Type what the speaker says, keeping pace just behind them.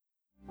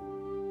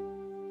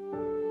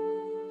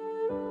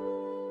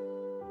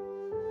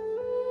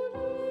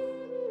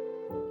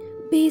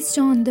based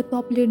on the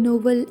popular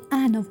novel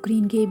Anne of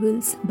Green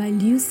Gables by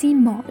Lucy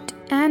Maud.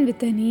 Anne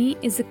with an E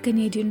is a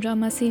Canadian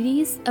drama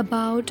series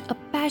about a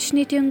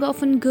passionate young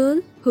orphan girl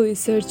who is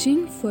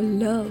searching for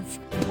love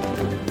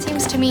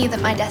Seems to me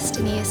that my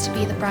destiny is to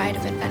be the bride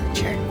of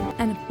adventure.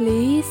 and a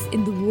place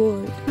in the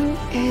world. Who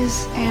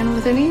is Anne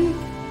with an E?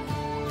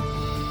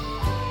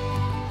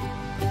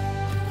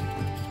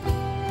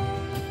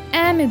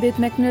 Amy Beth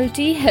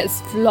McNulty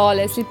has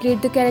flawlessly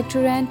played the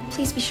character Anne,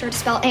 Please be sure to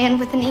spell Anne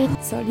with an E.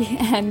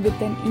 Anne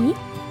with an E,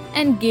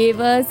 and gave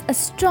us a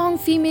strong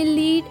female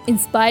lead,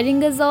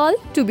 inspiring us all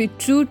to be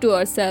true to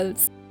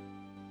ourselves.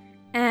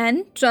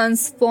 Anne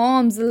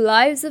transforms the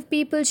lives of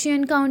people she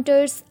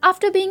encounters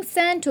after being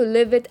sent to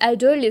live with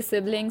elderly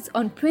siblings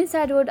on Prince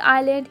Edward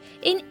Island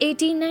in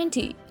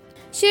 1890.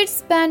 She had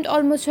spent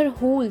almost her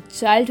whole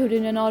childhood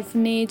in an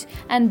orphanage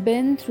and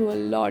been through a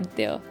lot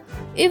there.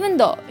 Even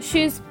though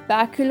she is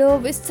peculiar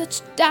with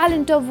such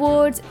talent of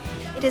words,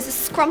 It is a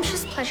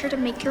scrumptious pleasure to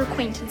make your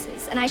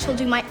acquaintances, and I shall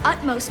do my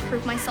utmost to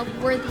prove myself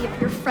worthy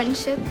of your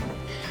friendship.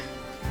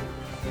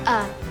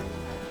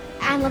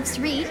 Anne loves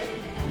to read,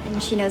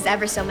 and she knows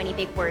ever so many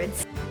big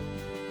words.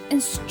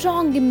 and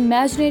strong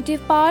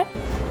imaginative power,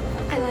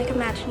 I like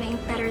imagining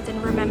better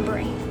than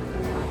remembering.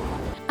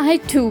 I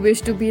too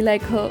wish to be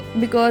like her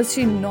because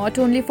she not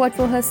only fought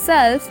for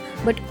herself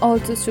but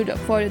also stood up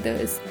for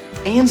others.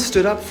 Anne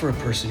stood up for a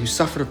person who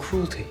suffered a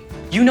cruelty.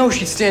 You know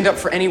she'd stand up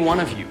for any one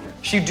of you.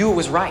 She'd do what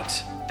was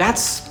right.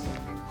 That's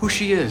who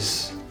she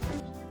is.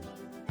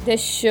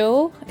 This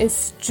show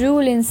is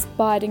truly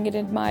inspiring and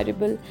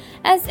admirable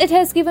as it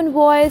has given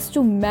voice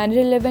to many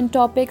relevant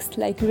topics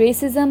like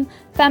racism,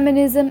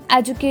 feminism,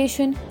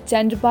 education,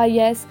 gender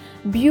bias,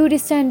 beauty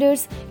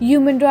standards,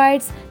 human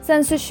rights,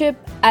 censorship,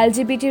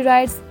 LGBT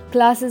rights,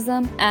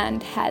 classism,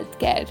 and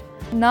healthcare.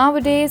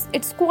 Nowadays,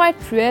 it's quite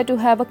rare to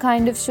have a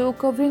kind of show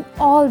covering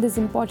all these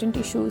important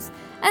issues,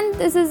 and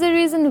this is the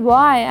reason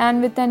why Anne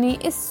with an E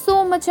is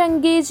so much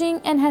engaging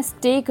and has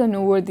taken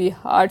over the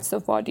hearts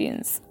of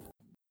audience.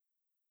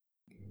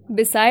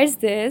 Besides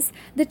this,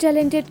 the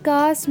talented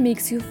cast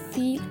makes you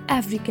feel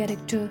every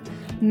character.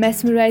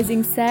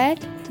 Mesmerizing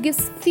set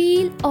gives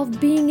feel of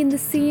being in the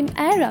same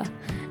era.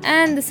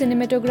 And the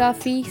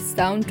cinematography,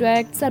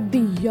 soundtracks are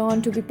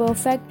beyond to be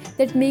perfect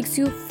that makes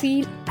you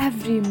feel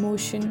every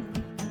emotion.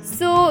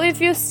 So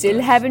if you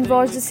still haven't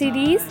watched the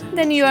series,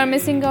 then you are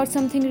missing out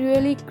something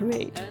really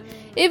great.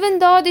 Even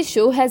though the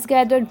show has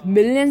gathered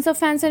millions of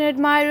fans and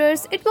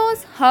admirers, it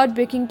was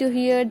heartbreaking to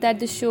hear that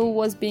the show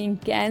was being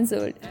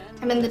cancelled.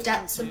 I'm in the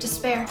depths of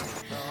despair.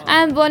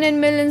 I am one in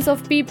millions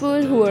of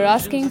people who are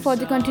asking for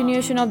the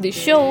continuation of the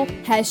show.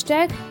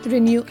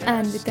 #Renew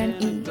Anne with an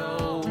E.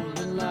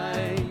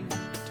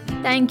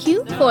 Thank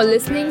you for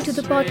listening to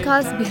the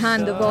podcast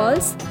Behind the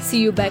Walls.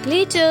 See you back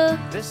later.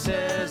 This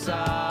is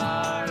our